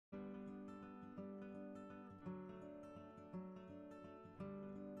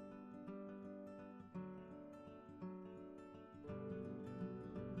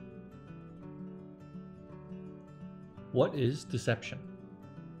What is deception?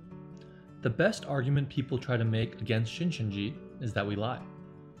 The best argument people try to make against Shincheonji is that we lie.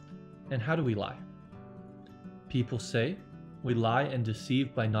 And how do we lie? People say we lie and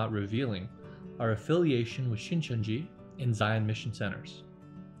deceive by not revealing our affiliation with Shincheonji in Zion Mission Centers,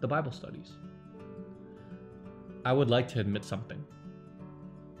 the Bible studies. I would like to admit something.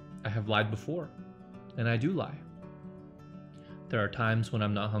 I have lied before, and I do lie. There are times when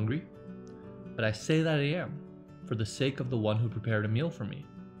I'm not hungry, but I say that I am, for the sake of the one who prepared a meal for me.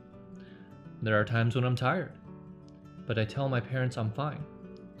 There are times when I'm tired, but I tell my parents I'm fine,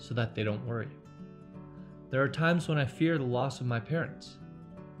 so that they don't worry. There are times when I fear the loss of my parents,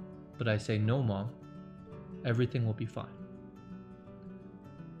 but I say, no, Mom, everything will be fine.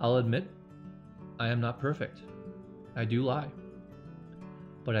 I'll admit, I am not perfect. I do lie,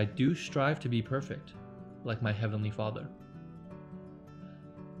 but I do strive to be perfect, like my Heavenly Father.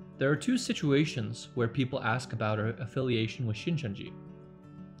 There are two situations where people ask about our affiliation with Shincheonji.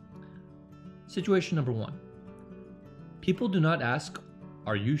 Situation number one. People do not ask,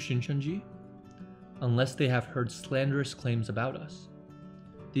 "Are you Shincheonji?" unless they have heard slanderous claims about us.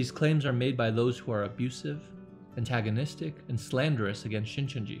 These claims are made by those who are abusive, antagonistic, and slanderous against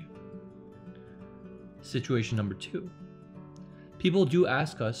Shincheonji. Situation number two. People do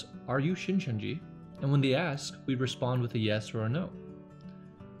ask us, "Are you Shincheonji?" and when they ask, we respond with a yes or a no.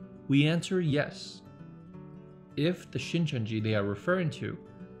 We answer yes if the Shincheonji they are referring to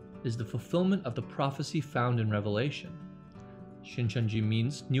is the fulfillment of the prophecy found in Revelation. Shincheonji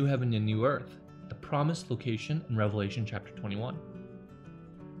means new heaven and new earth, the promised location in Revelation chapter 21.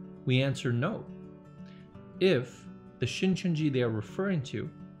 We answer no if the Shincheonji they are referring to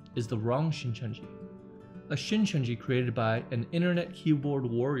is the wrong Shincheonji, a Shincheonji created by an internet keyboard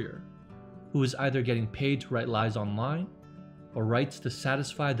warrior who is either getting paid to write lies online or writes to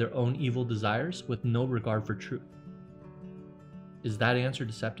satisfy their own evil desires with no regard for truth. Is that answer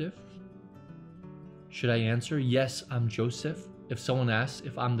deceptive? Should I answer, yes, I'm Joseph, if someone asks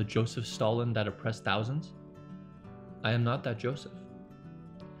if I'm the Joseph Stalin that oppressed thousands? I am not that Joseph.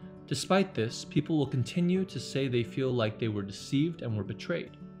 Despite this, people will continue to say they feel like they were deceived and were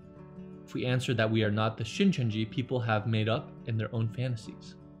betrayed. If we answer that we are not the Shincheonji people have made up in their own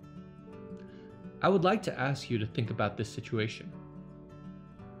fantasies. I would like to ask you to think about this situation.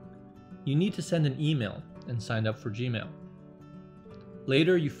 You need to send an email and sign up for Gmail.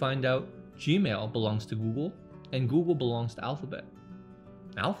 Later, you find out Gmail belongs to Google and Google belongs to Alphabet.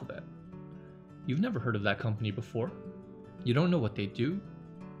 Alphabet? You've never heard of that company before. You don't know what they do,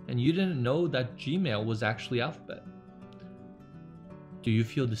 and you didn't know that Gmail was actually Alphabet. Do you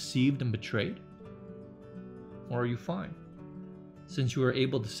feel deceived and betrayed? Or are you fine, since you were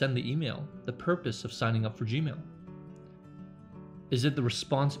able to send the email, the purpose of signing up for Gmail? Is it the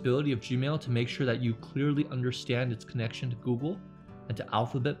responsibility of Gmail to make sure that you clearly understand its connection to Google and to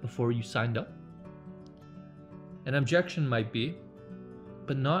Alphabet before you signed up? An objection might be,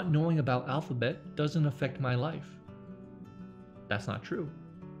 but not knowing about Alphabet doesn't affect my life. That's not true.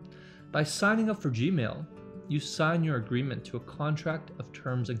 By signing up for Gmail, you sign your agreement to a contract of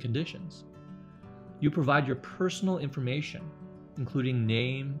terms and conditions. You provide your personal information, including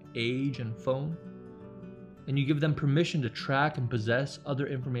name, age, and phone, and you give them permission to track and possess other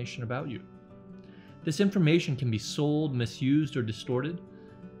information about you. This information can be sold, misused, or distorted.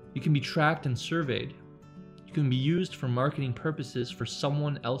 You can be tracked and surveyed. You can be used for marketing purposes for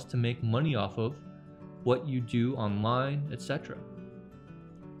someone else to make money off of what you do online, etc.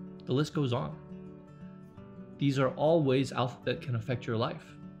 The list goes on. These are all ways Alphabet can affect your life.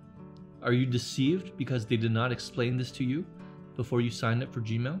 Are you deceived because they did not explain this to you before you signed up for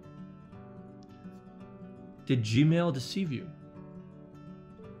Gmail? Did Gmail deceive you?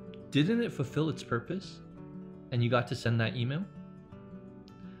 Didn't it fulfill its purpose and you got to send that email?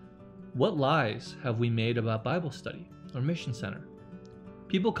 What lies have we made about Bible study or Mission Center?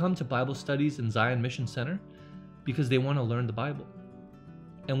 People come to Bible studies in Zion Mission Center because they want to learn the Bible,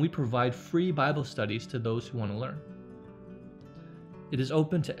 and we provide free Bible studies to those who want to learn. It is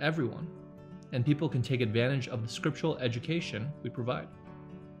open to everyone, and people can take advantage of the scriptural education we provide.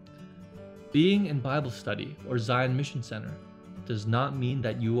 Being in Bible study or Zion Mission Center does not mean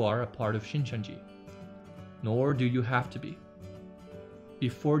that you are a part of Shincheonji, nor do you have to be.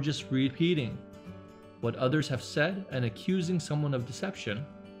 Before just repeating what others have said and accusing someone of deception,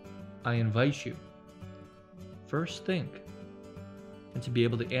 I invite you, first think, and to be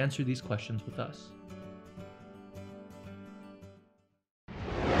able to answer these questions with us.